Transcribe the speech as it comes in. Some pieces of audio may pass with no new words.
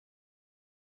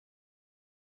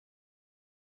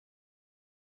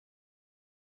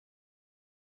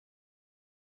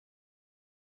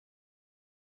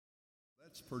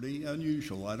That's pretty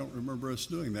unusual. I don't remember us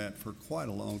doing that for quite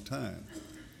a long time.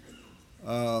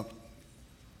 The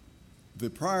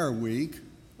prior week,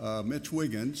 Mitch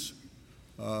Wiggins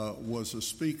was a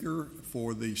speaker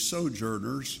for the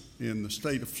Sojourners in the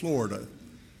state of Florida.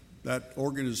 That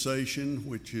organization,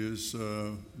 which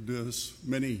does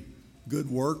many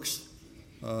good works,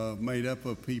 made up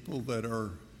of people that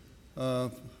are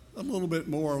a little bit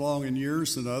more along in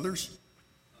years than others.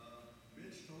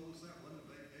 Mitch told us that wasn't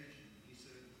a vacation. He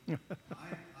said,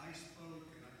 I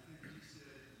spoke, and I think he said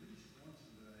at least once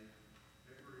a day,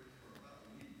 for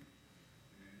about a week.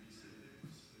 And he said it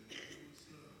was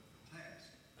a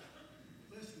task.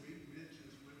 This week, Mitch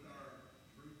is with our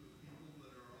group of people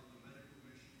that are on the medical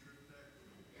mission trip to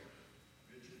Ecuador.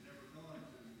 Mitch had never gone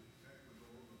to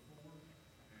Ecuador before,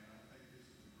 and I think this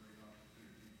is a great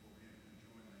opportunity for him to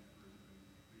join that group and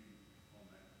be on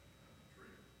that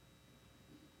trip.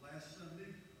 Last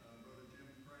Sunday, Brother Jim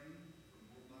Crane from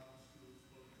World Bible School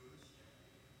spoke to us,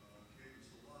 gave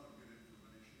us a lot of good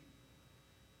information.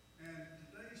 And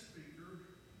today's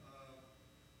speaker,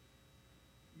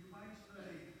 you might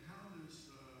say, how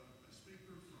does a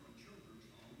speaker from a children's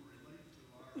home relate to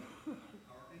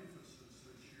our emphasis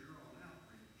this year on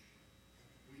outreach?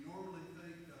 We normally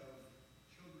think of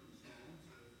children's homes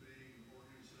as being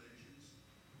organizations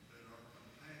that are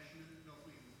compassionate,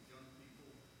 helping young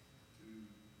people to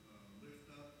lift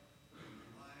up in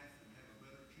their life and have a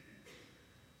better chance.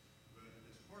 But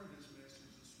as part of his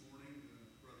message this morning,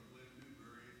 Brother Glenn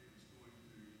Newberry is going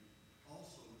to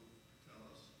also tell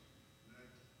us that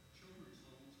children's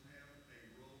homes have a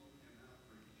role in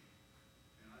outreach.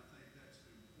 And I think that's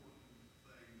an important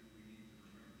thing that we need to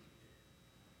remember.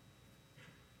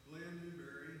 Glenn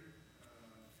Newberry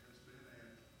has been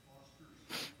at Foster's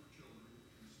Home for Children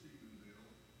in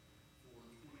Stephenville for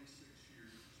 26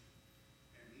 years.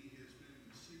 And he has been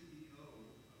the CEO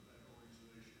of that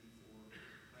organization for the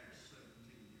past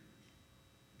 17 years.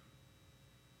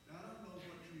 Now, I don't know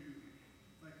what you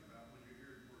think about when you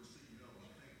hear the word CEO.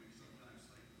 I think we sometimes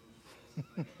think of those fellows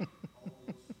that think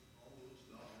all those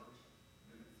dollars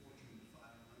in a Fortune 500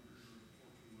 or a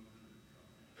Fortune 100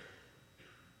 company.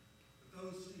 But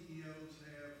those CEOs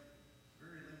have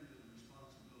very limited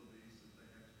responsibilities that they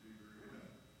have to do very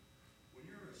well. When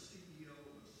you're a CEO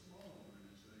of a small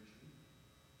organization,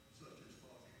 such as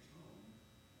Foster's Home,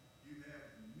 you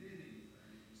have many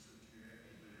things that you have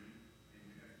to do, and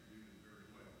you have to do them very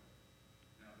well.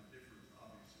 Now, the difference,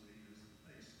 obviously, is the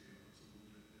pay scale. It's a little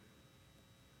bit different.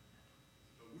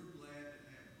 But we're glad to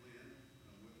have Glenn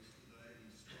with us today.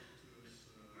 He spoke to us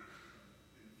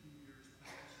in a few years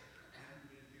past. Hadn't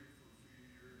been here for a few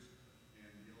years,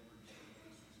 and the elders said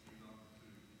this was a good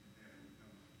opportunity to have him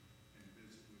come and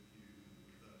visit with you and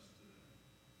with us today.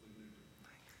 Glenn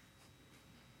Newberry.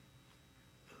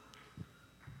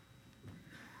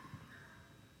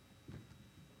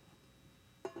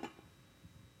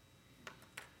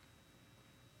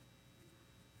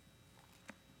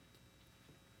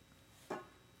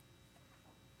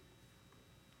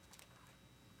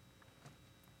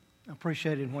 I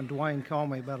appreciated when Dwayne called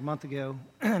me about a month ago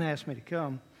and asked me to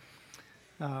come.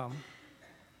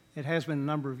 It has been a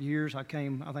number of years. I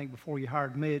came, I think, before you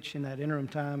hired Mitch in that interim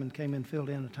time and came in, filled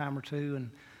in a time or two. And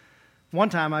one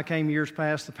time I came years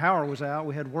past, the power was out.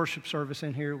 We had worship service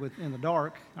in here in the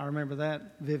dark. I remember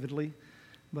that vividly.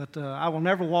 But I will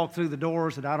never walk through the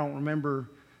doors that I don't remember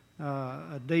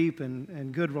a deep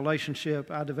and good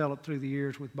relationship I developed through the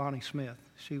years with Bonnie Smith.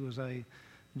 She was a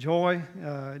joy.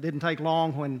 It didn't take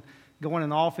long when going in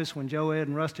the office when Joe, Ed,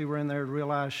 and Rusty were in there to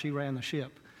realize she ran the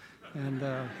ship.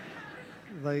 And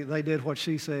they did what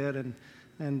she said.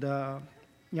 And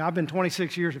I've been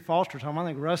 26 years at Foster's Home. I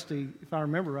think Rusty, if I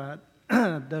remember right,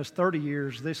 does 30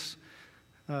 years this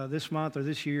month or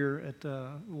this year at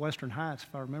Western Heights,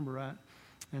 if I remember right.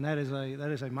 And that is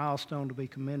a milestone to be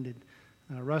commended.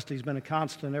 Rusty's been a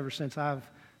constant ever since I've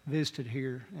visited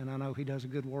here, and I know he does a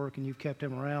good work, and you've kept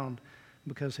him around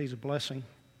because he's a blessing.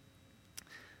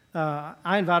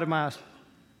 I invited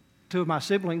two of my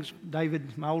siblings,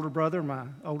 David, my older brother, my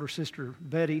older sister,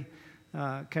 Betty,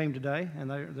 came today,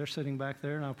 and they're sitting back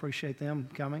there, and I appreciate them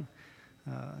coming.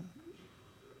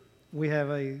 We have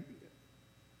a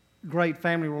great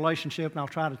family relationship, and I'll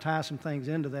try to tie some things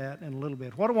into that in a little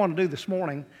bit. What I want to do this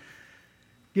morning,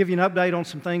 give you an update on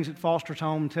some things at Foster's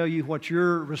Home, tell you what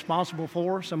you're responsible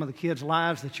for, some of the kids'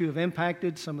 lives that you have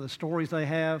impacted, some of the stories they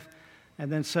have,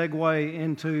 and then segue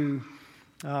into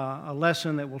a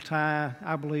lesson that will tie,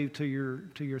 I believe, to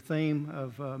your theme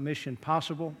of Mission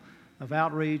Possible, of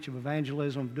outreach, of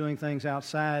evangelism, of doing things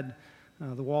outside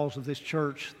the walls of this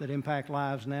church that impact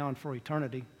lives now and for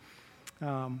eternity.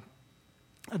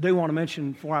 I do want to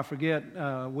mention, before I forget,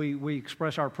 we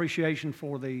express our appreciation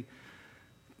for the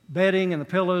bedding and the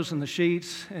pillows and the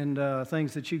sheets and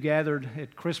things that you gathered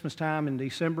at Christmas time in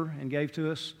December and gave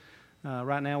to us.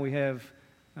 Right now we have,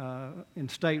 in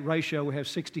state ratio, we have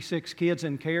 66 kids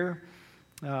in care.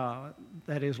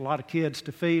 That is a lot of kids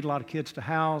to feed, a lot of kids to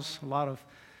house, a lot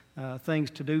of things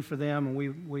to do for them,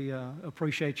 and we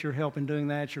appreciate your help in doing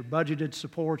that. Your budgeted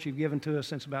support you've given to us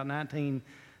since about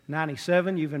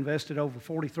 1997. You've invested over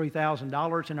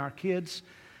 $43,000 in our kids.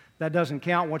 That doesn't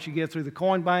count what you give through the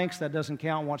coin banks. That doesn't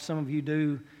count what some of you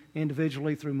do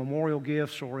individually through memorial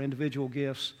gifts or individual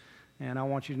gifts. And I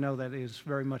want you to know that is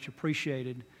very much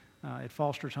appreciated at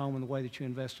Foster's Home in the way that you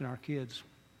invest in our kids.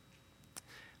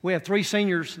 We have 3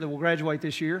 seniors that will graduate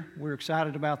this year. We're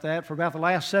excited about that. For about the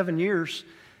last 7 years,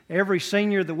 every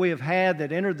senior that we have had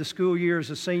that entered the school year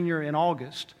as a senior in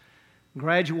August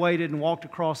graduated and walked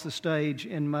across the stage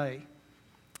in May.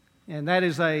 And that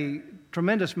is a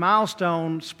tremendous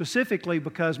milestone, specifically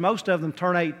because most of them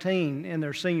turn 18 in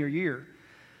their senior year.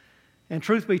 And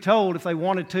truth be told, if they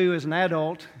wanted to as an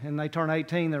adult and they turn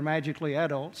 18, they're magically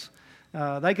adults,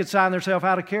 they could sign themselves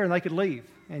out of care and they could leave.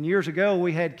 And years ago,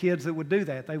 we had kids that would do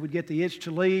that. They would get the itch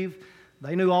to leave.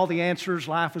 They knew all the answers.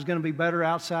 Life was going to be better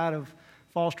outside of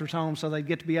Foster's Home, so they'd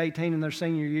get to be 18 in their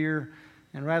senior year.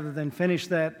 And rather than finish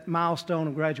that milestone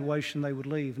of graduation, they would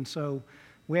leave. And so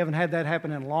we haven't had that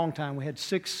happen in a long time. We had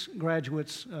 6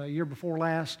 graduates year before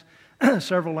last,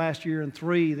 several last year, and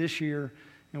 3 this year.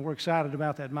 And we're excited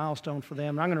about that milestone for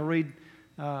them. And I'm going to read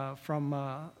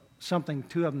from something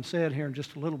 2 of them said here in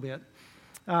just a little bit.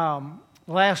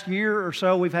 Last year or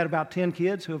so, we've had about 10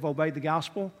 kids who have obeyed the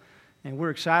gospel. And we're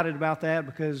excited about that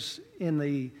because in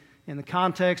the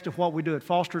context of what we do at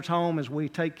Foster's Home is we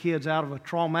take kids out of a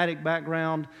traumatic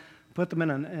background, put them in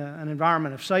an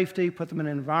environment of safety, put them in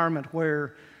an environment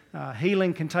where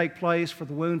healing can take place for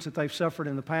the wounds that they've suffered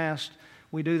in the past.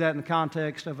 We do that in the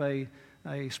context of a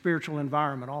spiritual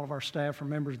environment. All of our staff are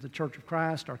members of the Church of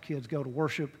Christ. Our kids go to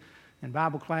worship and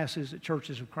Bible classes at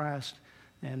Churches of Christ.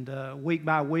 And week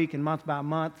by week and month by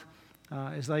month,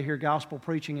 as they hear gospel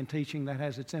preaching and teaching, that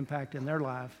has its impact in their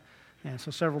life. And so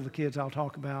several of the kids I'll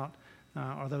talk about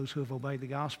are those who have obeyed the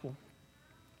gospel.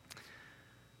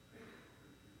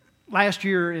 Last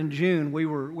year in June, we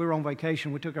were on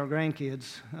vacation. We took our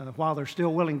grandkids. While they're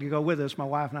still willing to go with us, my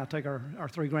wife and I take our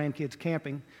 3 grandkids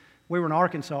camping. We were in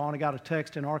Arkansas, and I got a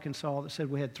text in Arkansas that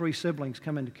said we had 3 siblings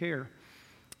come into care,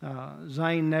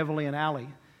 Zane, Neville, and Allie.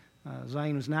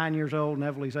 Zane was 9 years old,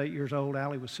 Neville's 8 years old,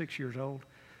 Allie was 6 years old.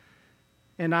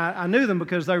 And I knew them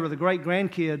because they were the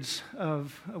great-grandkids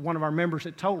of one of our members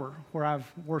at Toller, where I've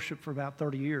worshiped for about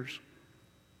 30 years.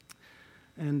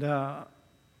 And the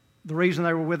reason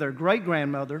they were with their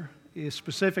great-grandmother is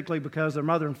specifically because their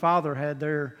mother and father had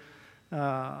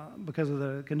because of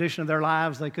the condition of their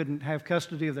lives, they couldn't have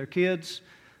custody of their kids.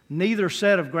 Neither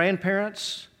set of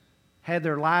grandparents had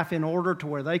their life in order to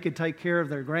where they could take care of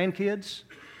their grandkids.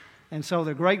 And so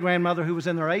their great-grandmother, who was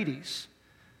in their 80s,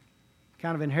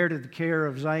 kind of inherited the care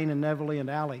of Zane and Neville and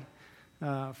Allie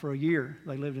for a year.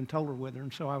 They lived in Toller with her,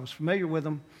 and so I was familiar with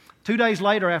them. 2 days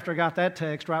later, after I got that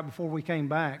text, right before we came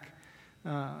back,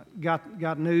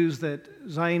 got news that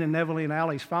Zane and Neville and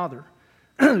Allie's father,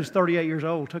 who's 38 years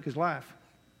old, took his life.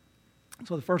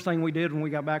 So the first thing we did when we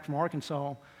got back from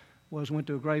Arkansas was went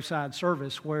to a graveside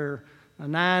service where a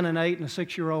 9, an 8, and a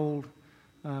 6-year-old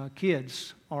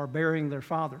kids are burying their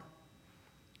father.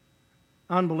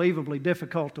 Unbelievably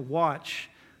difficult to watch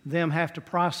them have to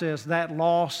process that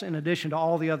loss in addition to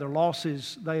all the other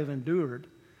losses they have endured.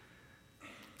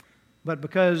 But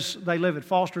because they live at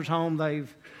Foster's Home,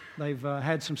 they've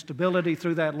had some stability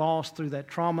through that loss, through that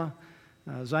trauma.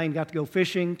 Zane got to go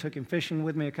fishing, took him fishing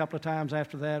with me a couple of times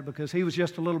after that because he was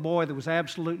just a little boy that was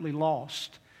absolutely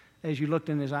lost as you looked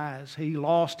in his eyes. He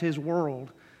lost his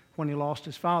world when he lost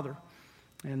his father.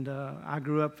 And I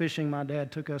grew up fishing. My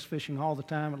dad took us fishing all the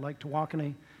time at Lake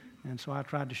Tawakoni, and so I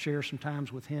tried to share some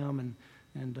times with him.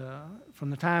 And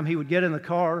from the time he would get in the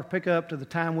car, pick up, to the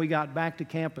time we got back to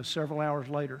campus several hours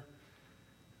later,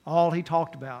 all he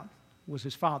talked about was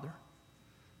his father.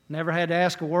 Never had to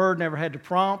ask a word, never had to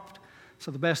prompt. So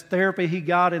the best therapy he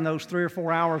got in those 3 or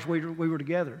 4 hours we were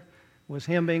together was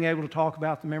him being able to talk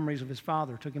about the memories of his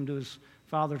father. Took him to his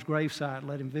father's gravesite,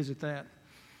 let him visit that.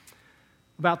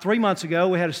 About 3 months ago,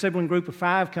 we had a sibling group of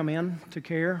 5 come in to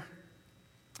care.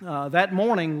 That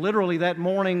morning, literally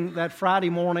that Friday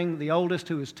morning, the oldest,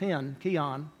 who was 10,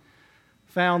 Keon,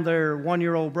 found their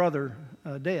 1-year-old brother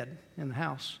dead in the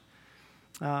house.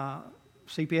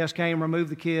 CPS came,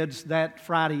 removed the kids that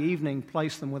Friday evening,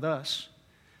 placed them with us.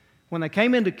 When they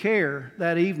came into care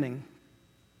that evening,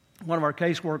 one of our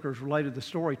caseworkers related the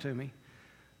story to me.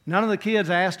 None of the kids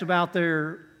asked about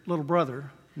their little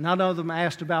brother. None of them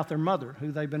asked about their mother,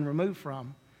 who they've been removed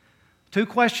from. 2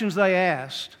 questions they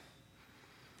asked: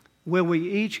 will we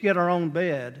each get our own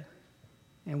bed,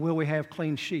 and will we have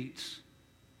clean sheets?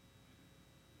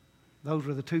 Those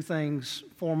were the 2 things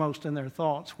foremost in their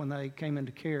thoughts when they came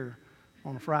into care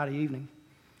on a Friday evening.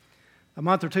 A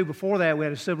month or 2 before that, we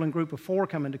had a sibling group of 4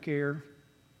 come into care.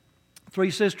 3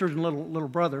 sisters and little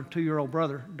brother, 2-year-old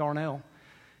brother, Darnell.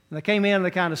 And they came in and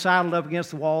they kind of sidled up against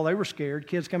the wall. They were scared.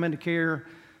 Kids come into care,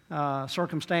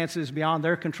 circumstances beyond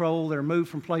their control. They're moved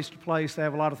from place to place. They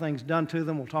have a lot of things done to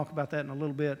them. We'll talk about that in a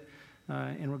little bit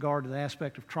in regard to the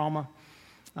aspect of trauma.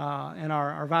 And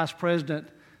our vice president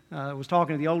was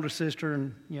talking to the older sister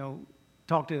and,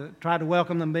 tried to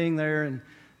welcome them being there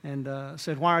and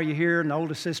said, "Why are you here?" And the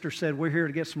oldest sister said, "We're here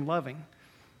to get some loving.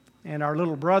 And our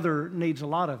little brother needs a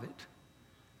lot of it."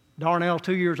 Darnell,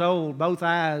 2 years old, both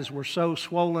eyes were so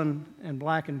swollen and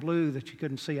black and blue that you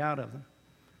couldn't see out of them.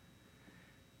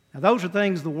 Now, those are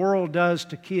things the world does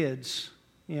to kids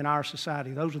in our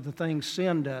society. Those are the things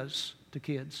sin does to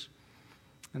kids.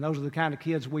 And those are the kind of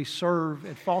kids we serve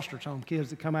at Foster's Home, kids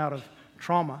that come out of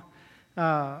trauma.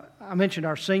 I mentioned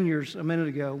our seniors a minute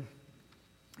ago.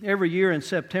 Every year in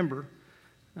September,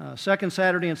 second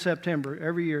Saturday in September,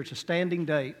 every year, it's a standing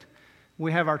date.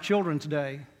 We have our Children's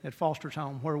Day at Foster's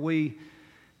Home, where we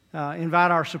invite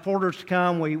our supporters to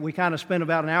come. We kind of spend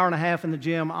about an hour and a half in the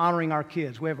gym honoring our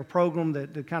kids. We have a program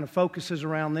that kind of focuses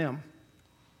around them.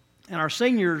 And our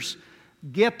seniors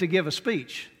get to give a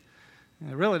speech.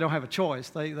 They really don't have a choice.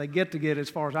 They get to get it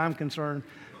as far as I'm concerned.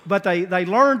 But they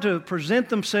learn to present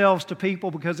themselves to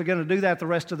people because they're going to do that the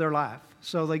rest of their life.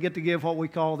 So they get to give what we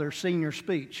call their senior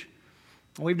speech.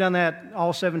 We've done that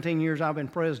all 17 years I've been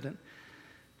president.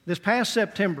 This past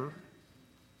September,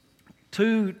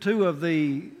 two of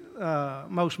the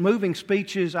most moving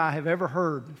speeches I have ever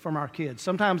heard from our kids.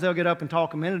 Sometimes they'll get up and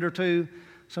talk a minute or 2.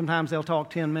 Sometimes they'll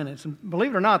talk 10 minutes. And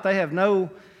believe it or not, they have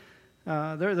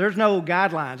there's no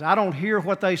guidelines. I don't hear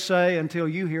what they say until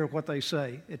you hear what they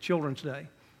say at Children's Day.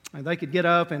 And they could get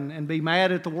up and be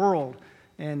mad at the world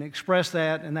and express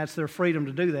that, and that's their freedom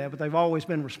to do that, but they've always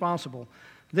been responsible.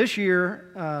 This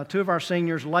year, 2 of our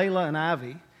seniors, Layla and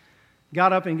Ivy,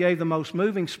 got up and gave the most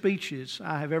moving speeches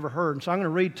I have ever heard. And so I'm going to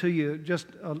read to you just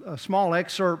a small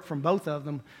excerpt from both of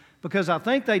them, because I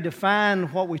think they define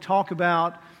what we talk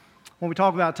about when we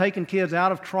talk about taking kids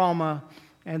out of trauma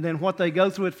and then what they go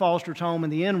through at Foster's Home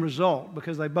and the end result,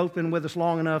 because they've both been with us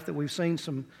long enough that we've seen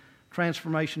some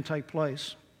transformation take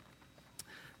place.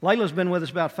 Layla's been with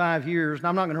us about 5 years, and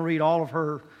I'm not going to read all of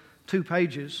her 2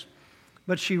 pages,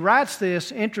 but she writes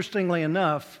this, interestingly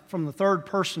enough, from the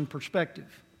third-person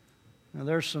perspective. Now,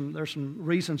 there's some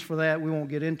reasons for that we won't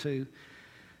get into.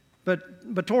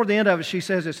 But toward the end of it, she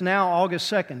says it's now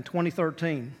August 2nd,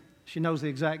 2013. She knows the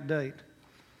exact date.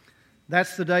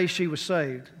 That's the day she was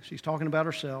saved. She's talking about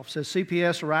herself. Says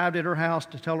CPS arrived at her house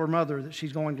to tell her mother that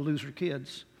she's going to lose her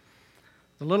kids.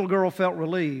 The little girl felt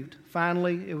relieved.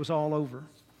 Finally, it was all over.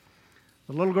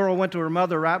 The little girl went to her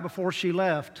mother right before she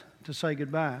left to say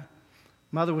goodbye.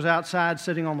 Mother was outside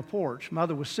sitting on the porch.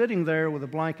 Mother was sitting there with a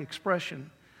blank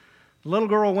expression. The little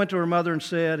girl went to her mother and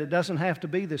said, "It doesn't have to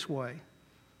be this way.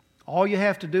 All you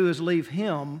have to do is leave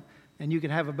him, and you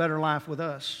can have a better life with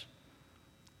us."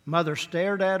 Mother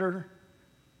stared at her,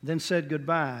 then said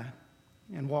goodbye,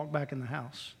 and walked back in the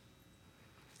house.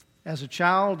 As a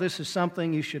child, this is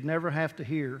something you should never have to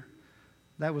hear.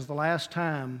 That was the last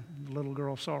time the little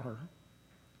girl saw her.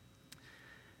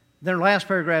 Then her last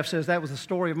paragraph says, "That was the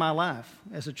story of my life.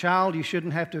 As a child, you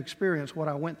shouldn't have to experience what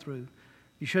I went through.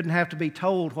 You shouldn't have to be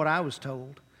told what I was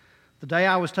told. The day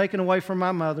I was taken away from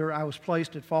my mother, I was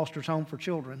placed at Foster's Home for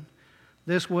Children.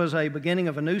 This was a beginning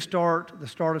of a new start, the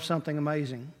start of something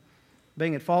amazing.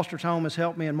 Being at Foster's Home has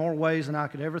helped me in more ways than I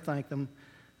could ever thank them.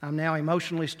 I'm now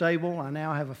emotionally stable. I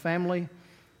now have a family.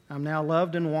 I'm now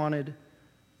loved and wanted.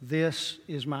 This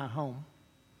is my home."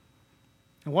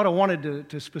 And what I wanted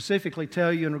to specifically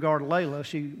tell you in regard to Layla,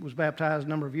 she was baptized a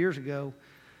number of years ago.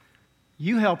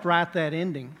 You helped write that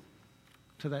ending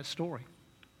to that story.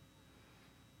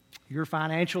 Your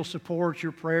financial support,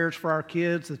 your prayers for our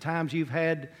kids, the times you've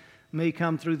had me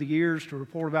come through the years to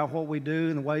report about what we do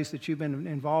and the ways that you've been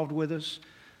involved with us,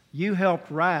 you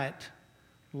helped write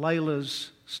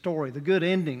Layla's story, the good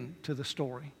ending to the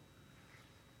story.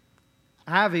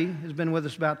 Ivy has been with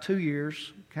us about 2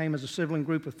 years, came as a sibling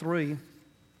group of 3.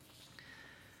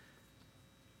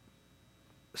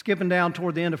 Skipping down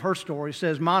toward the end of her story,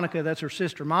 says Monica, that's her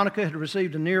sister, Monica had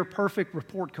received a near-perfect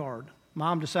report card.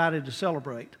 Mom decided to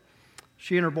celebrate.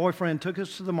 She and her boyfriend took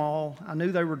us to the mall. I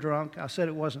knew they were drunk. I said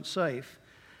it wasn't safe.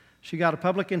 She got a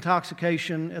public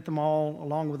intoxication at the mall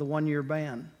along with a 1-year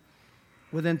ban.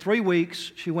 Within 3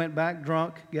 weeks, she went back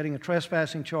drunk, getting a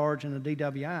trespassing charge and a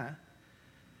DWI.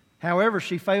 However,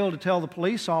 she failed to tell the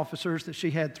police officers that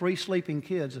she had 3 sleeping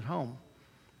kids at home,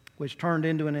 which turned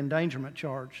into an endangerment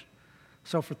charge.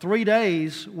 So for 3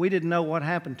 days, we didn't know what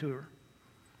happened to her.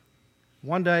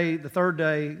 One day, the third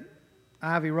day,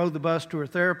 Ivy rode the bus to her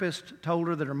therapist, told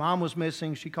her that her mom was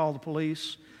missing. She called the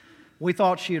police. We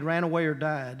thought she had ran away or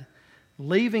died.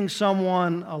 Leaving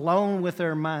someone alone with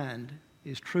their mind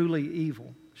is truly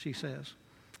evil, she says.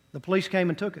 The police came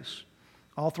and took us.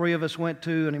 All 3 of us went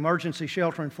to an emergency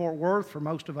shelter in Fort Worth for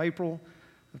most of April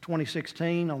of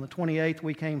 2016. On the 28th,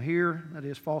 we came here, that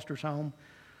is Foster's home,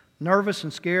 nervous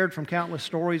and scared from countless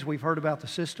stories we've heard about the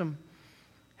system.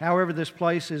 However, this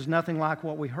place is nothing like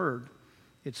what we heard.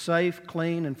 It's safe,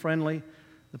 clean, and friendly.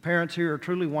 The parents here are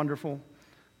truly wonderful.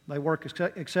 They work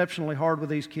exceptionally hard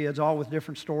with these kids, all with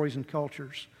different stories and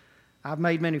cultures. I've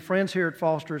made many friends here at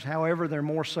Foster's. However, they're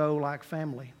more so like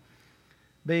family.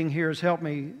 Being here has helped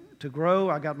me to grow.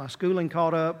 I got my schooling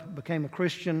caught up, became a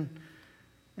Christian,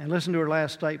 and listen to her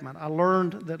last statement. I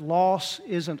learned that loss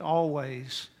isn't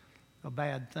always a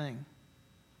bad thing.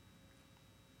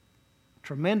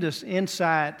 Tremendous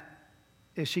insight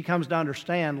as she comes to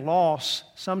understand loss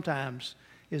sometimes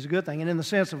is a good thing. And in the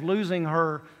sense of losing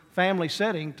her family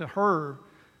setting, to her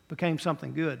became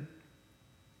something good.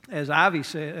 As Ivy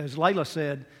said, as Layla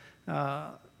said,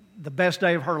 the best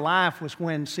day of her life was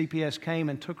when CPS came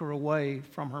and took her away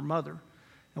from her mother.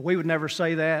 And we would never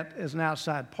say that as an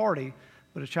outside party,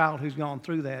 but a child who's gone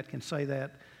through that can say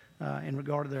that in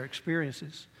regard to their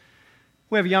experiences.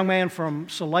 We have a young man from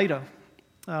Salida,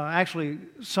 actually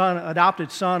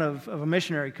adopted son of a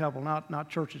missionary couple, not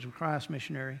Churches of Christ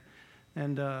missionary.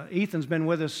 And Ethan's been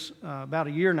with us about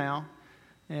a year now.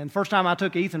 And first time I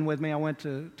took Ethan with me, I went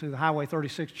to the Highway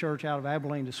 36 church out of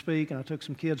Abilene to speak, and I took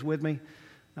some kids with me,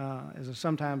 as I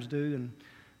sometimes do.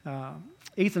 And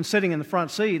Ethan's sitting in the front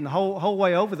seat, and the whole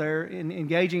way over there,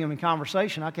 engaging him in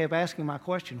conversation, I kept asking my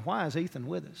question, why is Ethan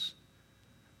with us?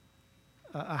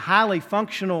 A highly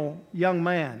functional young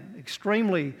man,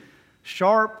 extremely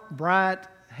sharp, bright,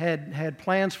 had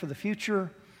plans for the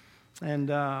future, and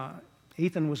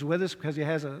Ethan was with us because he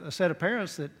has a set of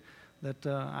parents that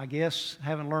I guess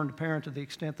haven't learned to parent to the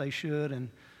extent they should,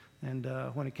 and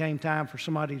when it came time for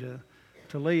somebody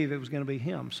to leave, it was going to be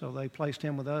him. So they placed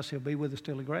him with us. He'll be with us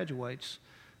till he graduates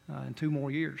in 2 more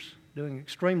years, doing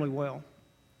extremely well.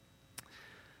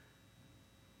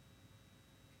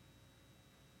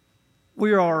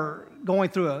 We are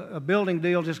going through a building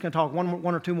deal. Just going to talk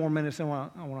one or two more minutes, then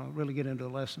I want to really get into the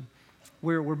lesson.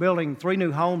 We're building 3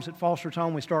 new homes at Foster's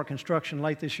Home. We start construction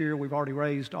late this year. We've already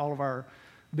raised all of our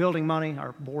building money.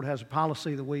 Our board has a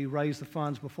policy that we raise the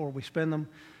funds before we spend them.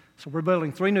 So we're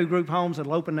building 3 new group homes that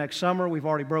will open next summer. We've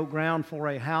already broke ground for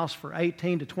a house for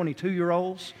 18 to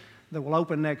 22-year-olds that will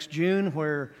open next June,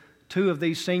 where 2 of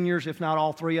these seniors, if not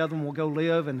all 3 of them, will go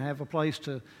live and have a place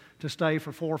to stay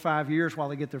for 4 or 5 years while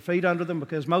they get their feet under them,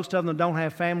 because most of them don't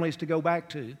have families to go back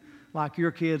to like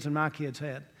your kids and my kids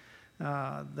had.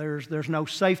 There's no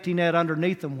safety net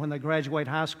underneath them when they graduate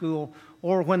high school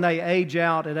or when they age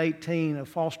out at 18 of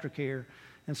foster care.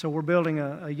 And so we're building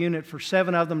a unit for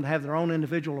 7 of them to have their own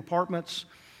individual apartments,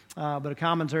 but a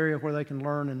commons area where they can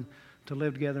learn and to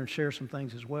live together and share some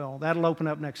things as well. That'll open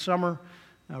up next summer.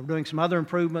 We're doing some other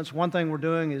improvements. One thing we're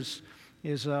doing is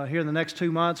here in the next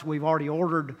 2 months, we've already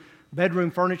ordered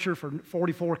bedroom furniture for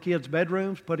 44 kids'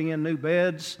 bedrooms, putting in new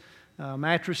beds,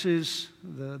 mattresses,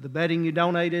 the bedding you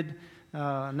donated,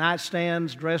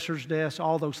 nightstands, dressers, desks,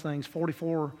 all those things.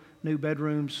 44 new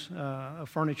bedrooms of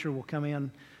furniture will come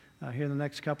in here in the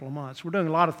next couple of months. We're doing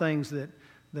a lot of things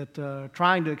that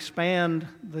trying to expand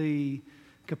the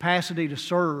capacity to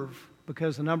serve,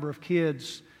 because the number of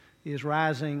kids is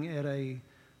rising at a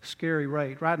scary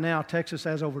rate. Right now, Texas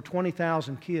has over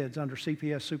 20,000 kids under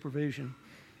CPS supervision,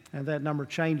 and that number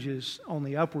changes on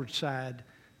the upward side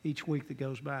each week that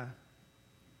goes by.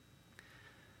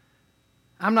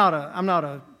 I'm not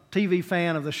a TV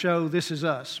fan of the show This Is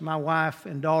Us. My wife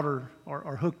and daughter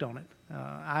are hooked on it.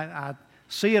 I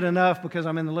see it enough because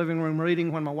I'm in the living room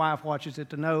reading when my wife watches it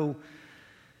to know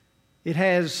it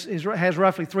has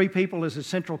roughly 3 people as a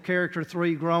central character,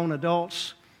 3 grown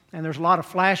adults, and there's a lot of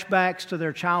flashbacks to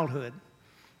their childhood.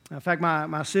 In fact,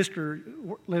 my sister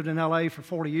lived in L.A. for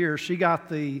 40 years. She got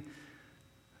the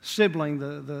sibling,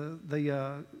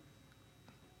 the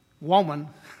woman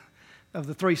of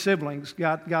the 3 siblings,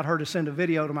 got her to send a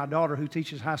video to my daughter who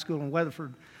teaches high school in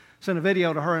Weatherford. Sent a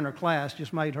video to her in her class,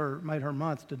 just made her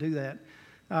month to do that.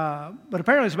 But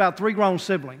apparently it's about 3 grown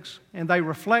siblings, and they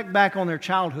reflect back on their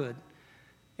childhood.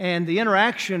 And the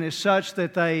interaction is such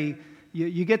that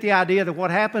you get the idea that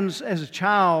what happens as a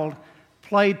child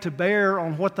played to bear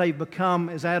on what they've become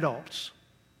as adults.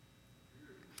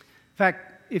 In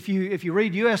fact, if you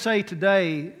read USA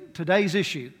Today, today's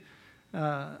issue,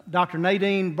 Dr.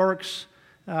 Nadine Burks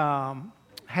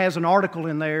has an article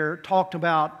in there talked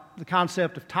about the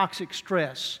concept of toxic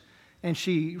stress. And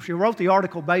she wrote the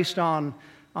article based on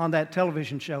that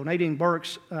television show. Nadine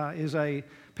Burks is a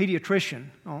pediatrician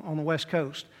on the West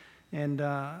Coast and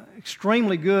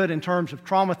extremely good in terms of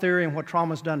trauma theory and what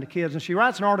trauma's done to kids. And she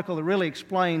writes an article that really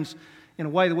explains in a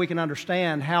way that we can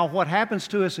understand how what happens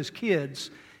to us as kids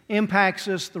impacts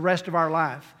us the rest of our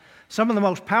life. Some of the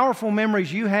most powerful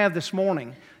memories you have this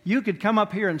morning, you could come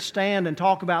up here and stand and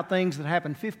talk about things that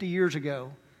happened 50 years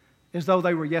ago as though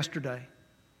they were yesterday.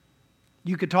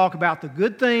 You could talk about the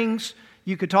good things,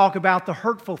 you could talk about the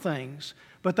hurtful things,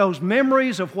 but those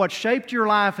memories of what shaped your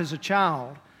life as a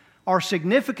child are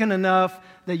significant enough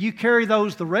that you carry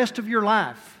those the rest of your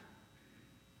life.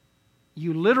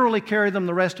 You literally carry them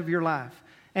the rest of your life.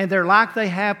 And they're like they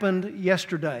happened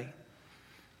yesterday.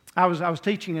 I was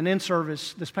teaching an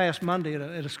in-service this past Monday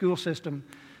at a school system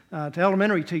to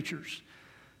elementary teachers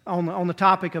on the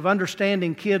topic of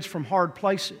understanding kids from hard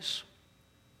places.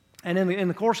 And in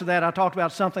the course of that, I talked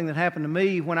about something that happened to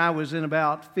me when I was in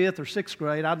about 5th or 6th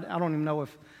grade. I don't even know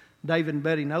if David and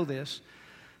Betty know this.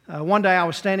 One day I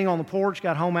was standing on the porch,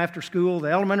 got home after school. The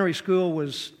elementary school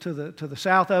was to the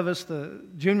south of us. The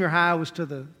junior high was to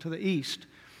the east.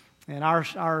 And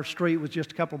our street was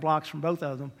just a couple blocks from both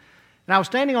of them. And I was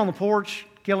standing on the porch,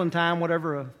 killing time,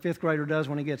 whatever a 5th grader does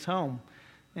when he gets home,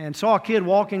 and saw a kid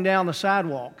walking down the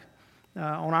sidewalk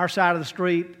on our side of the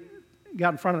street,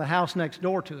 got in front of the house next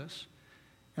door to us.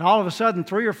 And all of a sudden,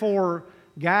 3 or 4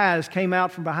 guys came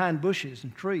out from behind bushes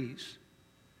and trees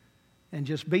and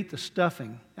just beat the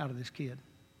stuffing out of this kid.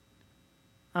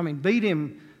 I mean, beat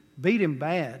him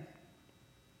bad.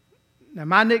 Now,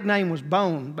 my nickname was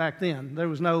Bone back then. There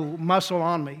was no muscle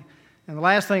on me. And the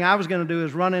last thing I was going to do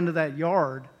is run into that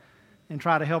yard and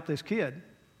try to help this kid.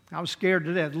 I was scared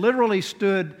to death. Literally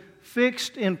stood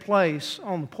fixed in place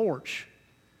on the porch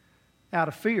out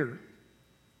of fear.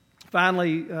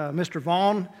 Finally, Mr.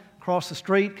 Vaughn across the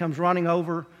street comes running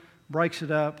over, breaks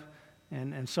it up,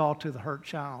 and saw to the hurt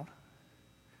child.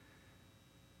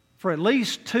 For at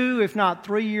least 2, if not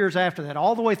 3 years after that,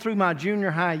 all the way through my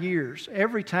junior high years,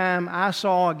 every time I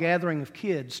saw a gathering of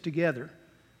kids together,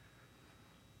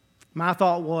 my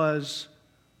thought was,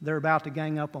 they're about to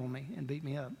gang up on me and beat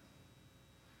me up.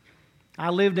 I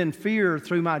lived in fear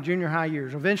through my junior high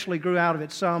years, eventually grew out of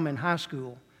it some in high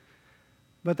school.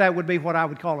 But that would be what I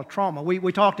would call a trauma.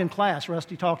 We talked in class,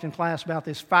 Rusty talked in class about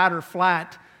this fight or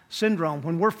flight syndrome.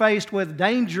 When we're faced with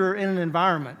danger in an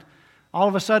environment, all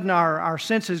of a sudden our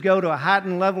senses go to a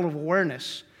heightened level of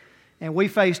awareness, and we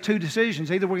face 2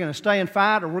 decisions. Either we're going to stay and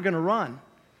fight or we're going to run.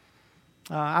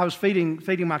 I was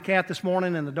feeding my cat this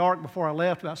morning in the dark before I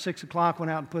left, about 6 o'clock,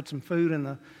 went out and put some food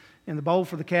in the bowl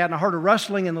for the cat, and I heard a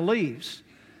rustling in the leaves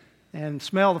and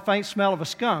the faint smell of a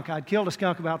skunk. I'd killed a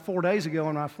skunk about 4 days ago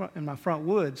in my front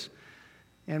woods,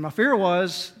 and my fear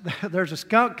was there's a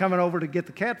skunk coming over to get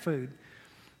the cat food,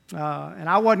 and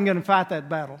I wasn't going to fight that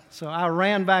battle. So I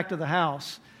ran back to the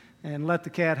house and let the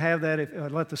cat have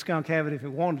that, let the skunk have it if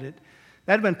it wanted it.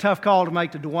 That'd been a tough call to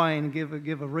make to Dwayne and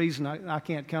give a reason I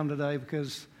can't come today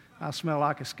because I smell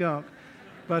like a skunk.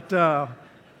 But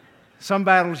some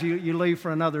battles you leave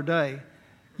for another day.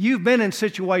 You've been in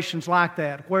situations like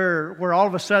that where all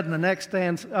of a sudden the neck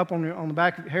stands up on the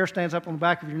back, hair stands up on the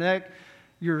back of your neck.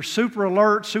 You're super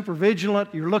alert, super vigilant.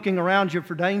 You're looking around you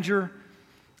for danger,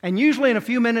 and usually in a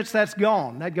few minutes that's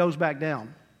gone. That goes back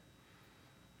down.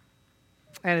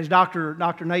 And as Dr.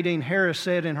 Nadine Harris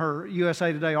said in her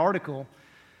USA Today article,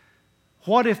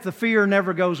 what if the fear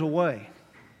never goes away?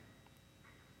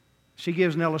 She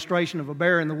gives an illustration of a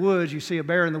bear in the woods. You see a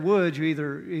bear in the woods, you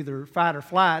either fight or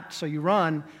flight, so you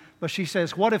run. But she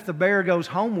says, what if the bear goes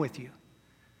home with you?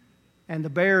 And the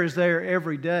bear is there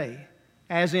every day,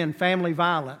 as in family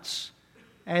violence,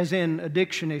 as in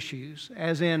addiction issues,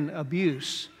 as in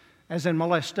abuse, as in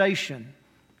molestation,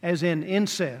 as in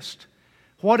incest.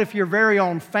 What if your very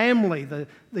own family, the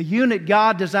unit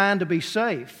God designed to be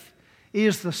safe,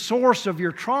 is the source of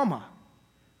your trauma?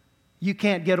 You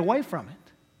can't get away from it.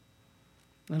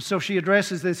 And so she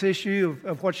addresses this issue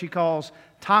of what she calls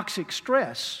toxic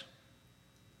stress,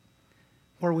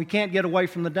 where we can't get away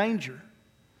from the danger.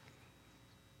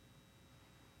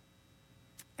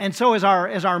 And so as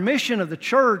our mission of the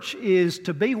church is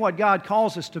to be what God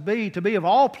calls us to be of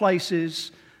all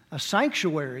places, a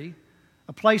sanctuary,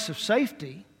 a place of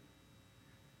safety,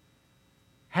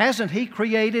 hasn't He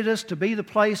created us to be the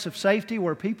place of safety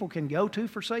where people can go to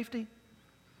for safety?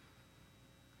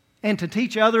 And to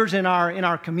teach others in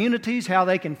our communities how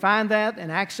they can find that and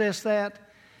access that.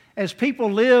 As people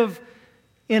live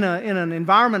in an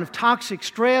environment of toxic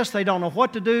stress, they don't know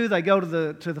what to do. They go to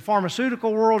the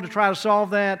pharmaceutical world to try to solve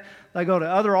that. They go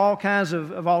to all kinds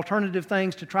of alternative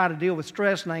things to try to deal with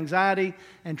stress and anxiety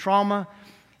and trauma.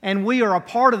 And we are a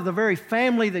part of the very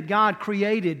family that God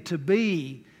created to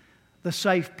be the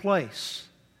safe place.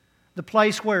 The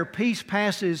place where peace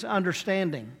passes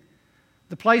understanding.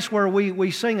 The place where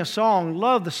we sing a song,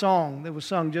 love the song that was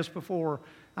sung just before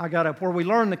I got up, where we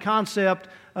learn the concept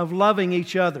of loving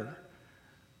each other.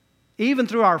 Even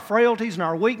through our frailties and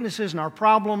our weaknesses and our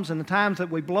problems and the times that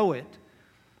we blow it,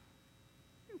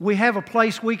 we have a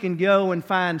place we can go and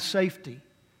find safety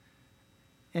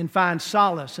and find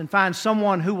solace and find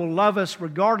someone who will love us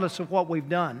regardless of what we've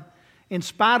done, in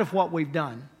spite of what we've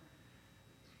done.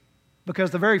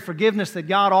 Because the very forgiveness that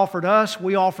God offered us,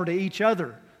 we offer to each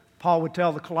other, Paul would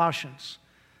tell the Colossians.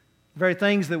 The very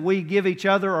things that we give each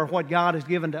other are what God has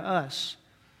given to us.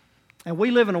 And we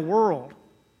live in a world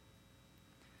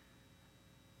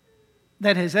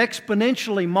that has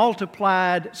exponentially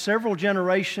multiplied several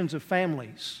generations of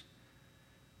families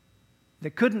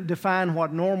that couldn't define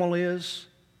what normal is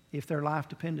if their life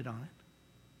depended on it.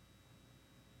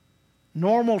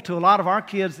 Normal to a lot of our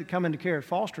kids that come into care at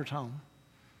Foster's home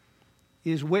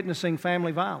is witnessing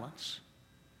family violence,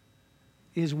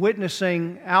 is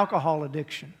witnessing alcohol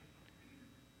addiction,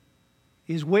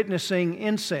 is witnessing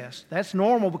incest. That's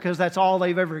normal because that's all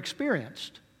they've ever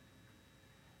experienced.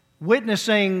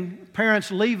 Witnessing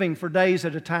parents leaving for days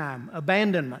at a time,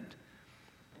 abandonment.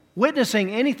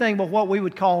 Witnessing anything but what we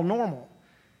would call normal.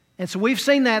 And so we've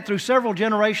seen that through several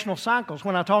generational cycles.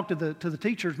 When I talked to the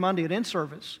teachers Monday at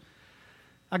in-service,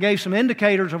 I gave some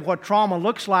indicators of what trauma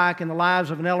looks like in the lives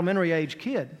of an elementary age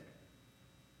kid.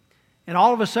 And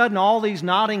all of a sudden, all these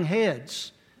nodding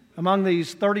heads among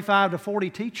these 35 to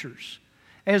 40 teachers,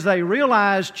 as they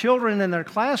realize children in their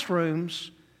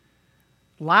classrooms,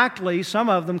 likely some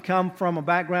of them come from a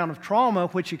background of trauma,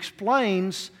 which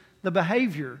explains the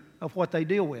behavior of what they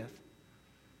deal with.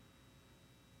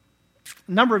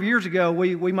 A number of years ago,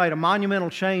 we made a monumental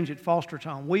change at Foster's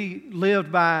home. We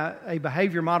lived by a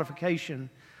behavior modification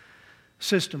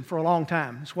system for a long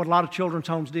time. It's what a lot of children's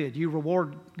homes did. You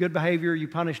reward good behavior, you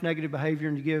punish negative behavior,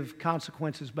 and you give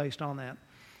consequences based on that.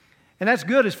 And that's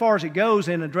good as far as it goes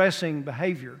in addressing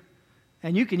behavior.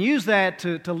 And you can use that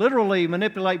to literally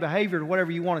manipulate behavior to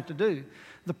whatever you want it to do.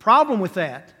 The problem with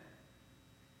that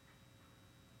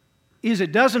is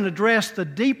it doesn't address the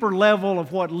deeper level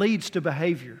of what leads to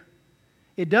behavior.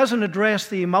 It doesn't address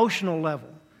the emotional level,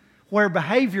 where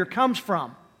behavior comes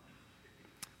from.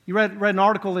 You read an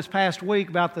article this past week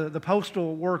about the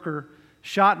postal worker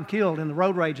shot and killed in the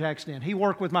road rage accident. He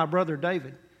worked with my brother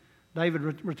David.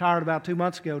 David retired about 2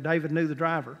 months ago. David knew the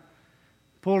driver.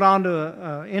 Pulled onto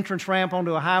an entrance ramp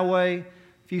onto a highway.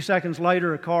 A few seconds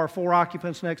later, a car, 4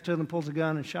 occupants next to them, pulls a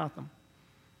gun and shot them.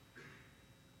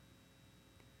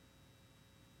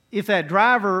 If that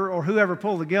driver or whoever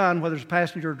pulled the gun, whether it's a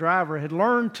passenger or driver, had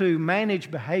learned to manage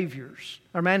behaviors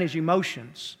or manage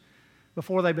emotions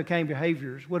before they became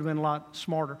behaviors, would have been a lot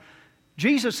smarter.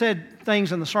 Jesus said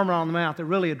things in the Sermon on the Mount that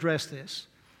really address this.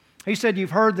 He said,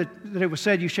 you've heard that it was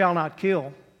said, you shall not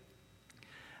kill.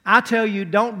 I tell you,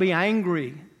 don't be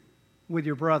angry with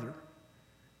your brother.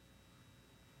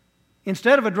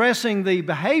 Instead of addressing the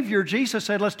behavior, Jesus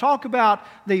said, let's talk about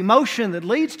the emotion that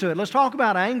leads to it. Let's talk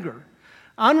about anger.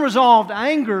 Unresolved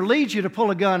anger leads you to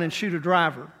pull a gun and shoot a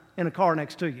driver in a car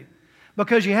next to you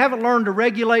because you haven't learned to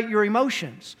regulate your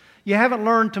emotions. You haven't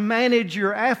learned to manage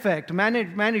your affect, to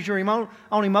manage your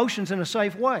own emotions in a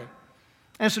safe way.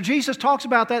 And so Jesus talks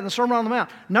about that in the Sermon on the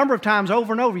Mount a number of times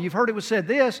over and over. You've heard it was said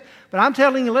this, but I'm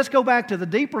telling you, let's go back to the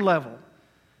deeper level.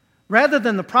 Rather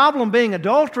than the problem being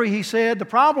adultery, he said, the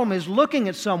problem is looking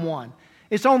at someone.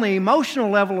 It's on the emotional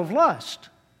level of lust.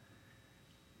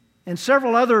 And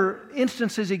several other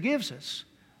instances he gives us.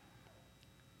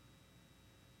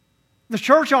 The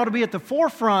church ought to be at the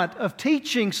forefront of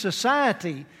teaching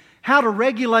society how to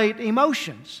regulate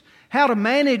emotions, how to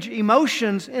manage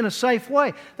emotions in a safe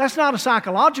way. That's not a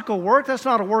psychological work. That's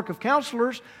not a work of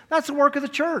counselors. That's the work of the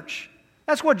church.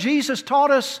 That's what Jesus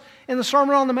taught us in the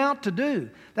Sermon on the Mount to do.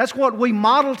 That's what we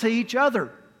model to each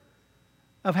other,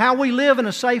 of how we live in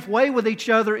a safe way with each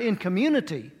other in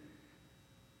community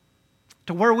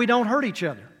to where we don't hurt each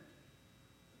other.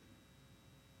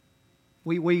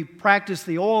 We practice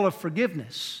the oil of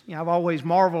forgiveness. You know, I've always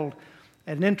marveled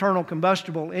at an internal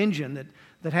combustible engine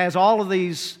that has all of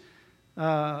these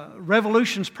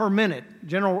revolutions per minute.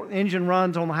 General engine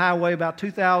runs on the highway about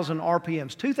 2,000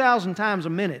 RPMs. 2,000 times a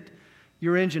minute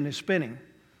your engine is spinning.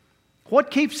 What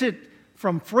keeps it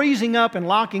from freezing up and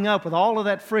locking up with all of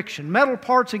that friction? Metal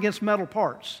parts against metal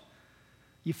parts.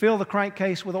 You fill the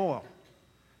crankcase with oil.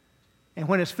 And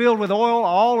when it's filled with oil,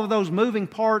 all of those moving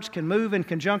parts can move in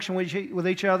conjunction with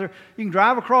each other. You can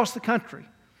drive across the country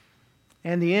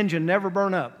and the engine never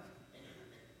burn up.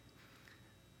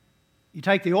 You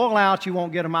take the oil out, you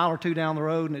won't get a mile or two down the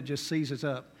road and it just seizes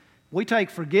up. We take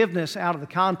forgiveness out of the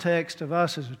context of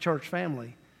us as a church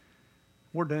family,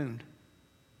 we're doomed.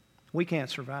 We can't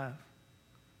survive.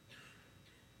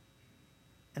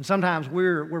 And sometimes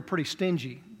we're pretty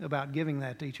stingy about giving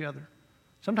that to each other.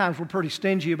 Sometimes we're pretty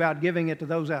stingy about giving it to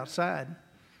those outside.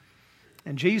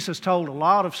 And Jesus told a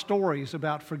lot of stories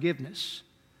about forgiveness,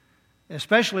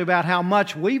 especially about how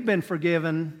much we've been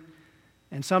forgiven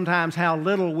and sometimes how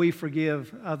little we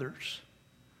forgive others.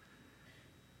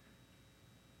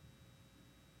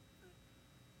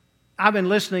 I've been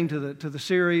listening to the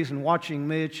series and watching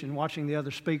Mitch and watching the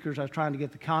other speakers. I was trying to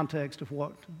get the context of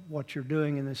what you're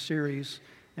doing in this series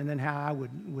and then how I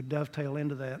would dovetail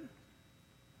into that.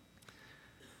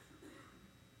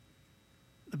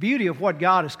 The beauty of what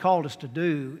God has called us to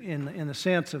do in the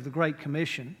sense of the Great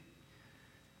Commission,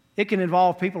 it can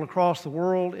involve people across the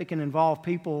world. It can involve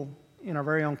people in our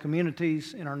very own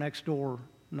communities, in our next door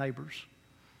neighbors.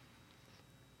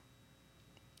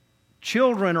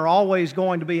 Children are always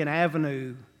going to be an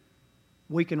avenue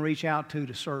we can reach out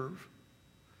to serve.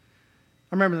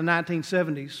 I remember the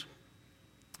 1970s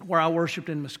where I worshiped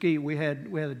in Mesquite. We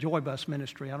had a Joy Bus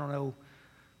ministry. I don't know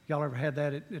if y'all ever had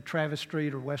that at Travis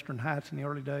Street or Western Heights in the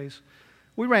early days.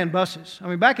 We ran buses. I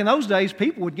mean, back in those days,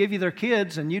 people would give you their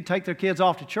kids, and you'd take their kids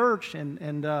off to church and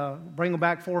bring them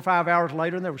back 4 or 5 hours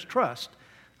later, and there was trust.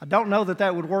 I don't know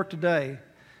that would work today.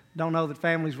 Don't know that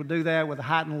families would do that with the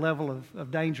heightened level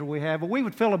of danger we have. But we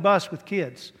would fill a bus with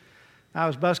kids. I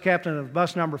was bus captain of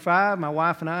bus number 5, my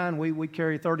wife and I, and we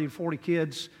carried 30 to 40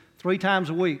 kids 3 times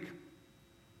a week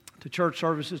to church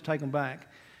services, take them back.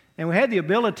 And we had the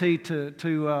ability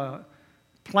to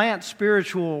plant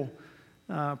spiritual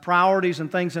priorities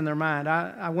and things in their mind.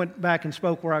 I went back and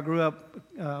spoke where I grew up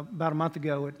about a month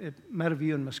ago at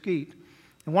Meadowview in Mesquite.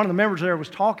 And one of the members there was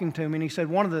talking to me, and he said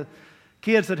one of the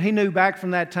kids that he knew back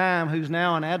from that time, who's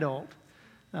now an adult,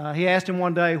 he asked him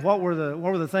one day what were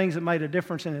the things that made a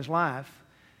difference in his life.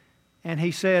 And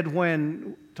he said,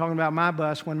 talking about my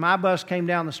bus, when my bus came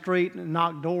down the street and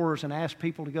knocked doors and asked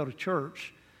people to go to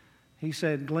church, he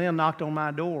said, Glenn knocked on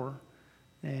my door.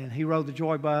 And he rode the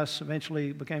Joy Bus,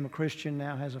 eventually became a Christian,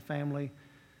 now has a family.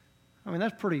 I mean,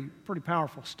 that's pretty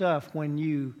powerful stuff. When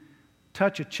you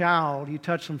touch a child, you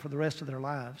touch them for the rest of their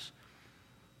lives.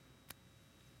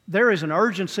 There is an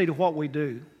urgency to what we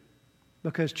do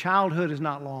because childhood is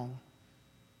not long.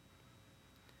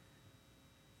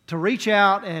 To reach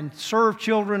out and serve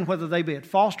children, whether they be at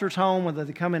foster's home, whether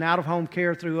they come in out-of-home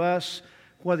care through us,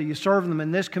 whether you serve them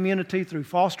in this community through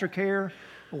foster care,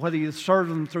 or whether you serve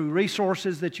them through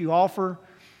resources that you offer.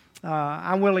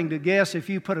 I'm willing to guess if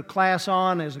you put a class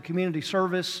on as a community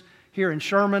service here in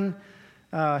Sherman,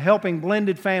 helping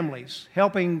blended families,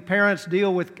 helping parents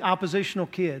deal with oppositional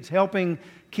kids, helping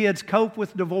kids cope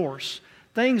with divorce,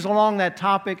 things along that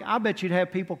topic, I bet you'd have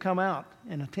people come out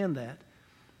and attend that.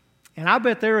 And I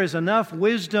bet there is enough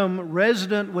wisdom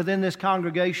resident within this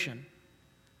congregation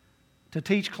to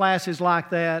teach classes like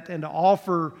that and to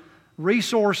offer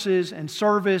resources and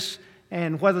service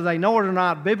and, whether they know it or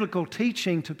not, biblical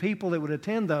teaching to people that would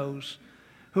attend those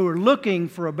who are looking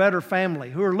for a better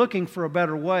family, who are looking for a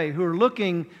better way, who are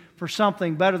looking for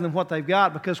something better than what they've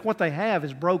got because what they have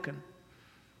is broken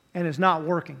and is not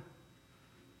working.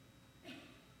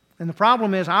 And the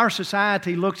problem is our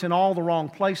society looks in all the wrong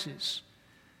places.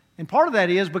 And part of that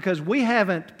is because we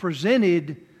haven't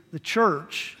presented the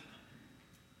church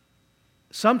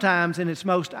sometimes in its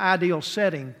most ideal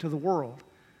setting to the world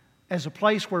as a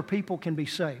place where people can be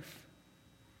safe.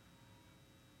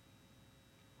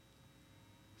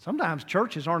 Sometimes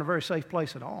churches aren't a very safe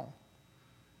place at all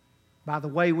by the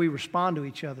way we respond to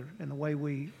each other and the way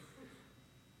we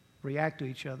react to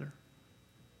each other.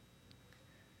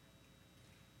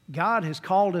 God has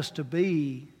called us to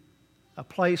be a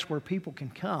place where people can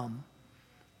come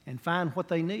and find what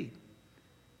they need.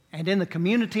 And in the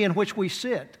community in which we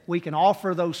sit, we can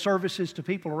offer those services to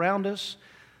people around us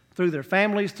through their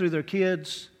families, through their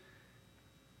kids,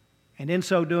 and in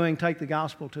so doing, take the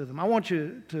gospel to them. I want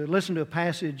you to listen to a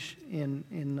passage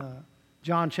in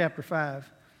John chapter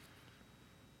 5.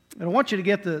 And I want you to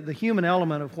get the human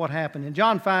element of what happened. In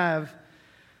John 5,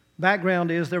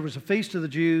 Background is there was a feast of the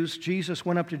Jews. Jesus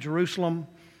went up to Jerusalem,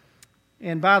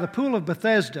 and by the pool of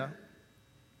Bethesda,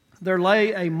 there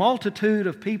lay a multitude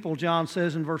of people, John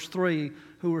says in verse 3,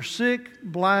 who were sick,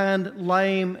 blind,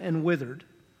 lame, and withered.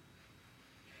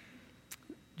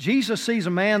 Jesus sees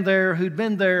a man there who'd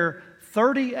been there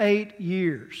 38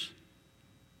 years.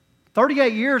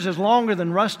 38 years is longer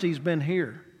than Rusty's been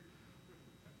here.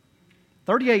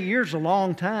 38 years is a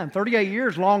long time. 38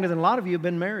 years longer than a lot of you have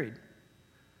been married.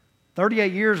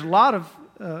 38 years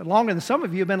longer than some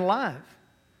of you have been alive.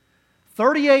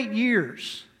 38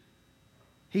 years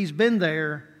he's been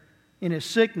there in his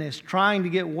sickness trying to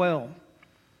get well.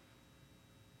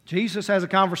 Jesus has a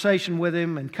conversation with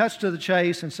him and cuts to the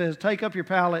chase and says, "Take up your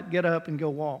pallet, get up, and go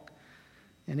walk."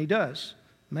 And he does.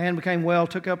 The man became well,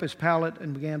 took up his pallet,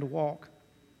 and began to walk.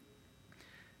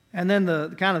 And then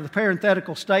the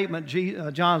parenthetical statement,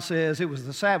 John says it was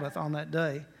the Sabbath on that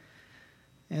day.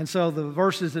 And so the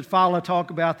verses that follow talk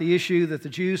about the issue that the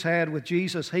Jews had with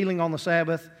Jesus healing on the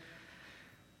Sabbath.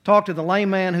 Talk to the lame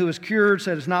man who was cured,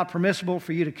 said it's not permissible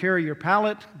for you to carry your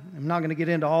pallet. I'm not going to get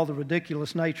into all the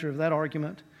ridiculous nature of that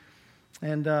argument.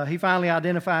 And he finally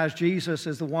identifies Jesus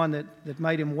as the one that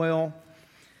made him well.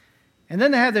 And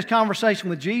then they have this conversation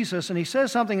with Jesus, and he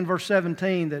says something in verse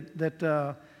 17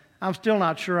 that I'm still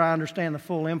not sure I understand the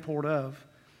full import of.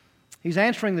 He's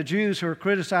answering the Jews who are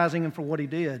criticizing him for what he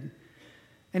did.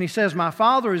 And he says, "My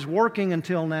Father is working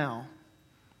until now,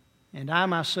 and I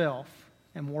myself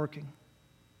am working."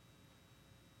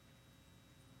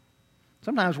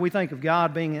 Sometimes we think of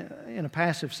God being in a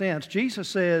passive sense. Jesus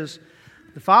says,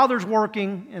 the Father's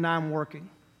working and I'm working.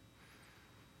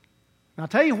 Now, I'll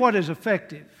tell you what is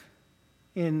effective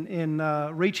in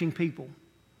reaching people.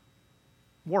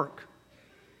 Work.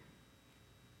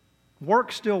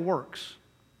 Work still works.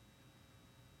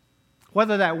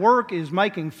 Whether that work is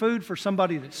making food for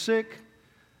somebody that's sick,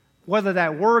 whether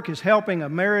that work is helping a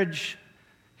marriage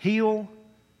heal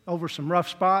over some rough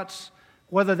spots,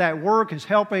 whether that work is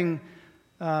helping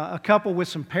a couple with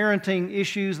some parenting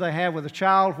issues they have with a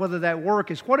child, whether that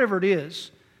work is whatever it is,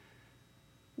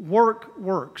 work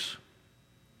works.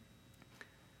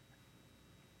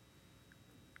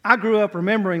 I grew up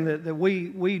remembering that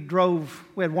we drove,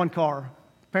 we had one car.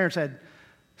 Parents had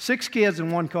 6 kids in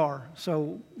one car.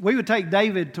 So we would take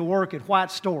David to work at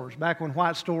White Stores, back when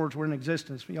White Stores were in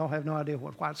existence. Y'all have no idea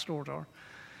what White Stores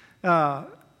are.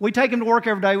 We'd take him to work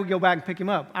every day. We'd go back and pick him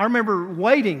up. I remember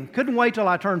couldn't wait till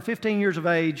I turned 15 years of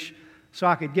age so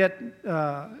I could get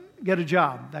a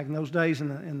job. Back in those days,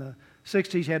 in the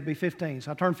 60s, you had to be 15.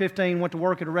 So I turned 15, went to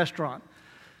work at a restaurant.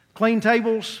 Clean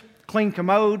tables, clean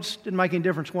commodes, didn't make any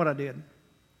difference what I did.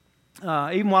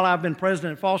 Even while I've been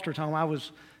president at Foster's Home, I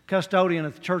was custodian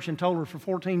at the church in Toller for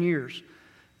 14 years.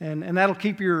 And that'll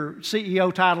keep your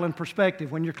CEO title in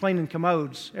perspective when you're cleaning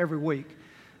commodes every week.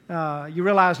 You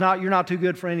realize you're not too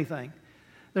good for anything.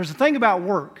 There's a thing about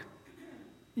work.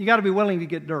 You got to be willing to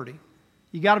get dirty.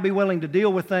 You got to be willing to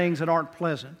deal with things that aren't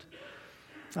pleasant.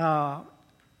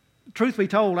 Truth be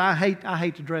told, I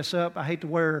hate to dress up. I hate to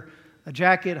wear a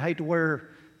jacket. I hate to wear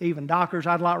even Dockers.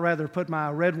 I'd a lot rather put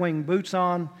my Red Wing boots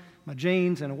on, my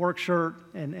jeans, and a work shirt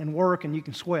and work, and you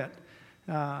can sweat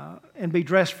and be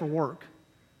dressed for work.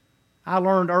 I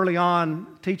learned early on,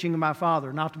 teaching my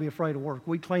father, not to be afraid of work.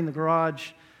 We cleaned the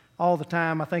garage all the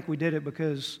time. I think we did it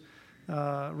because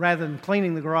rather than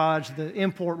cleaning the garage, the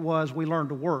import was we learned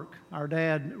to work. Our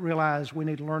dad realized we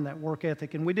need to learn that work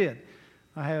ethic, and we did.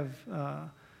 I have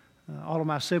all of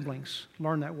my siblings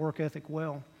learn that work ethic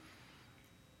well.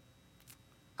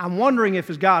 I'm wondering if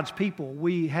as God's people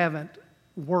we haven't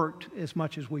worked as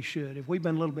much as we should, if we've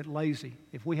been a little bit lazy,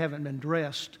 if we haven't been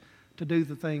dressed to do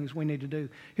the things we need to do.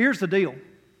 Here's the deal.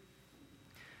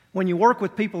 When you work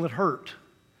with people that hurt,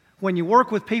 when you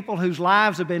work with people whose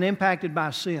lives have been impacted by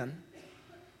sin,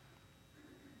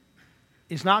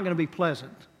 it's not going to be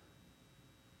pleasant.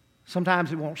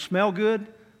 Sometimes it won't smell good.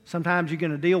 Sometimes you're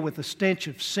going to deal with the stench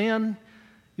of sin.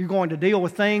 You're going to deal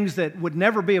with things that would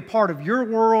never be a part of your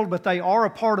world, but they are a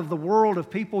part of the world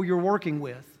of people you're working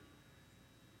with.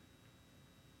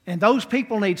 And those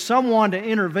people need someone to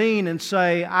intervene and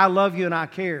say, I love you and I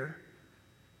care.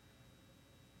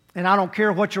 And I don't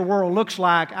care what your world looks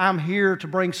like. I'm here to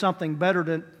bring something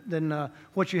better than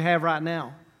what you have right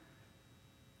now.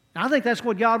 And I think that's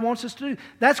what God wants us to do.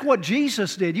 That's what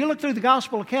Jesus did. You look through the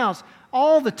gospel accounts,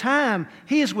 all the time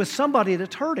He is with somebody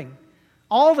that's hurting.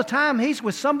 All the time He's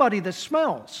with somebody that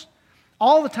smells.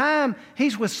 All the time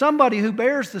He's with somebody who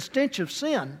bears the stench of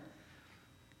sin.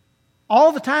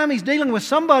 All the time He's dealing with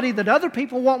somebody that other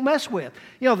people won't mess with.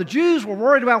 You know, the Jews were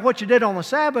worried about what you did on the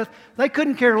Sabbath. They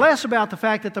couldn't care less about the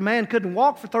fact that the man couldn't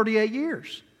walk for 38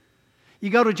 years. You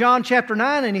go to John chapter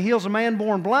 9 and He heals a man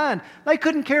born blind. They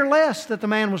couldn't care less that the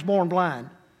man was born blind.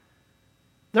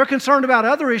 They're concerned about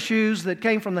other issues that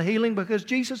came from the healing because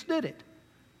Jesus did it.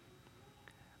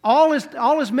 All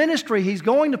his ministry, He's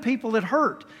going to people that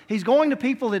hurt. He's going to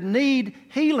people that need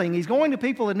healing. He's going to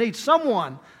people that need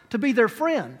someone to be their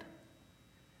friend.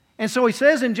 And so He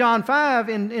says in John 5,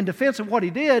 in defense of what He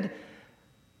did,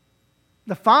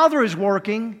 the Father is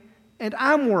working and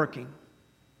I'm working.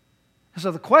 So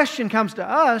the question comes to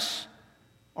us,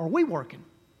 are we working?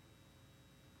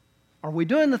 Are we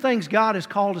doing the things God has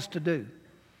called us to do?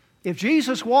 If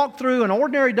Jesus walked through an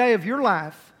ordinary day of your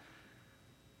life,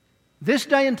 this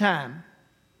day and time,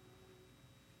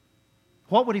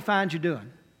 what would He find you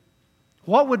doing?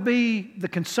 What would be the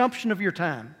consumption of your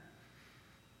time?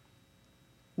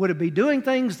 Would it be doing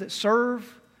things that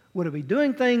serve? Would it be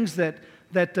doing things that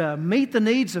meet the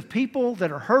needs of people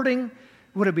that are hurting?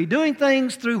 Would it be doing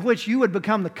things through which you would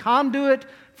become the conduit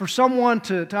for someone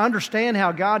to understand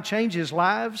how God changes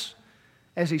lives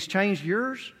as He's changed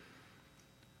yours?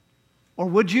 Or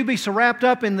would you be so wrapped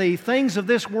up in the things of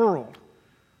this world,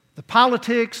 the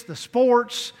politics, the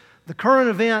sports, the current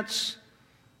events,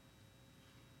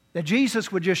 that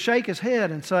Jesus would just shake His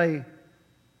head and say,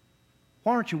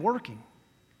 why aren't you working?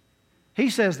 He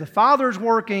says, the Father's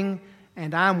working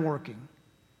and I'm working.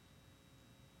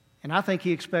 And I think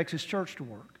He expects His church to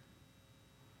work.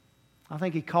 I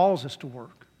think He calls us to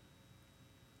work.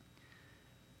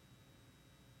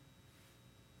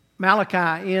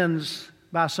 Malachi ends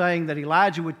by saying that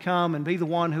Elijah would come and be the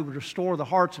one who would restore the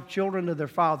hearts of children to their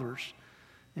fathers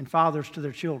and fathers to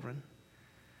their children.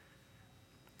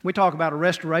 We talk about a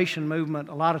restoration movement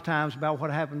a lot of times about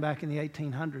what happened back in the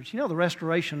 1800s. You know, the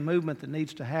restoration movement that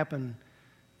needs to happen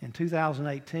in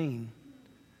 2018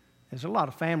 is a lot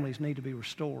of families need to be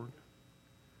restored.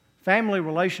 Family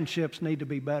relationships need to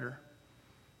be better.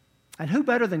 And who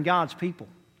better than God's people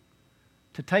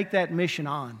to take that mission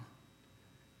on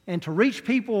and to reach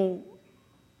people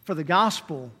for the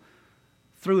gospel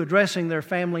through addressing their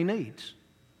family needs?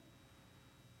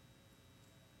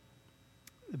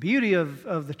 The beauty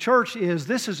of the church is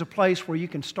this is a place where you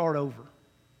can start over.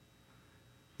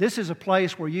 This is a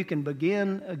place where you can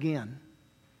begin again.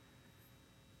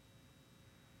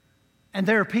 And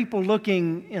there are people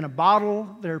looking in a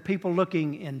bottle. There are people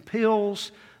looking in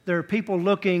pills. There are people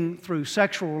looking through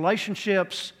sexual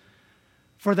relationships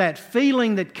for that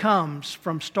feeling that comes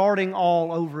from starting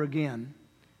all over again.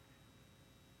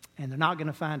 And they're not going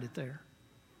to find it there.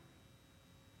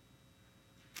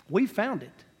 We found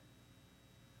it.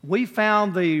 We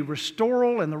found the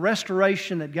restoral and the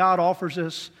restoration that God offers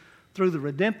us through the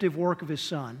redemptive work of His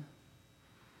Son.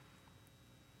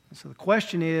 And so the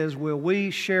question is, will we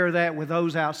share that with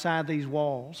those outside these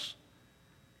walls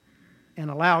and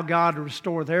allow God to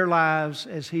restore their lives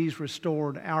as He's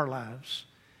restored our lives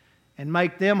and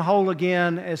make them whole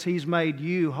again as He's made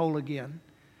you whole again?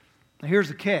 Now here's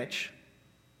the catch.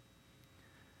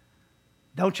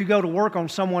 Don't you go to work on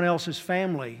someone else's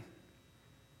family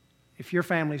if your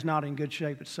family's not in good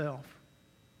shape itself.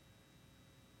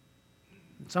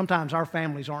 And sometimes our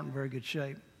families aren't in very good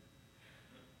shape.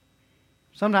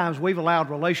 Sometimes we've allowed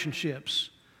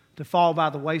relationships to fall by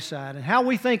the wayside. And how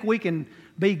we think we can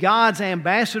be God's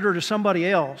ambassador to somebody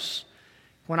else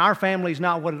when our family's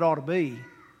not what it ought to be.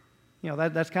 You know,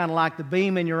 that's kind of like the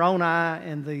beam in your own eye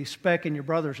and the speck in your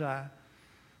brother's eye.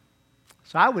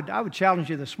 So I would challenge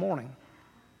you this morning.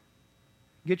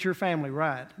 Get your family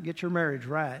right. Get your marriage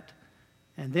right.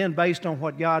 And then based on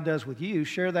what God does with you,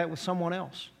 share that with someone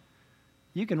else.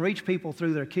 You can reach people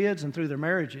through their kids and through their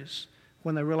marriages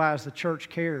when they realize the church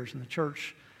cares and the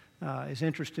church is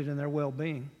interested in their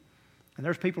well-being. And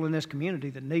there's people in this community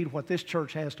that need what this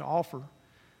church has to offer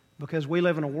because we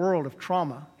live in a world of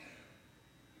trauma.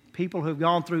 People who've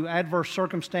gone through adverse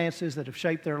circumstances that have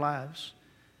shaped their lives,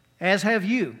 as have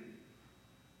you.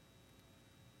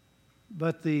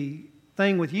 But the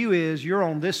thing with you is you're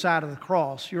on this side of the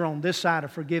cross. You're on this side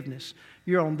of forgiveness.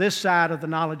 You're on this side of the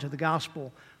knowledge of the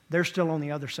gospel. They're still on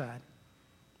the other side.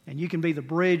 And you can be the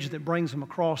bridge that brings them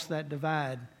across that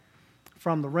divide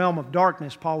from the realm of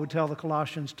darkness, Paul would tell the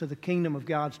Colossians, to the kingdom of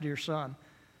God's dear Son.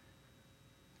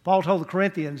 Paul told the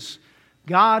Corinthians,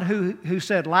 God who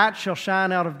said, light shall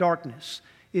shine out of darkness,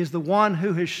 is the one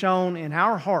who has shown in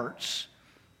our hearts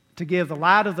to give the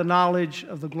light of the knowledge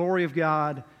of the glory of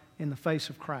God in the face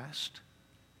of Christ.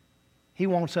 He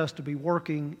wants us to be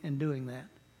working and doing that.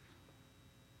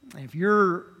 If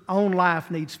your own life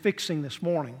needs fixing this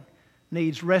morning,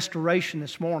 needs restoration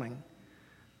this morning,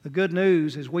 the good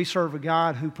news is we serve a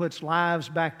God who puts lives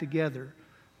back together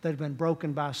that have been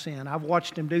broken by sin. I've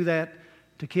watched Him do that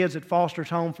to kids at Foster's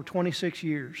Home for 26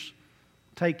 years.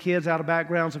 take kids out of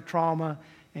backgrounds of trauma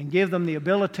and give them the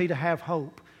ability to have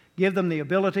hope, give them the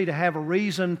ability to have a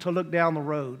reason to look down the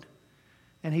road.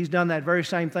 And He's done that very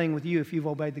same thing with you if you've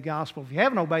obeyed the gospel. If you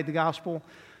haven't obeyed the gospel,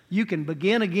 you can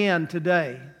begin again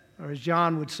today. Or as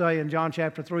John would say in John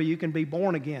chapter 3, you can be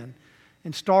born again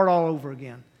and start all over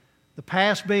again. The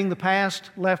past being the past,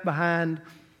 left behind,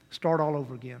 start all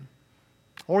over again.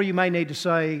 Or you may need to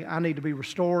say, I need to be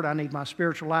restored. I need my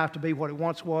spiritual life to be what it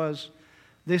once was.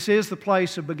 This is the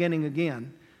place of beginning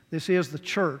again. This is the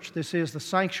church. This is the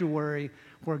sanctuary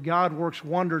where God works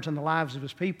wonders in the lives of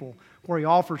His people, where He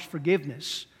offers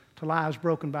forgiveness to lives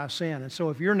broken by sin. And so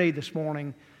if your need this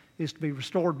morning is to be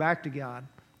restored back to God,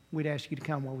 we'd ask you to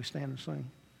come while we stand and sing.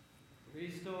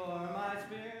 Restore my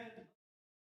spirit.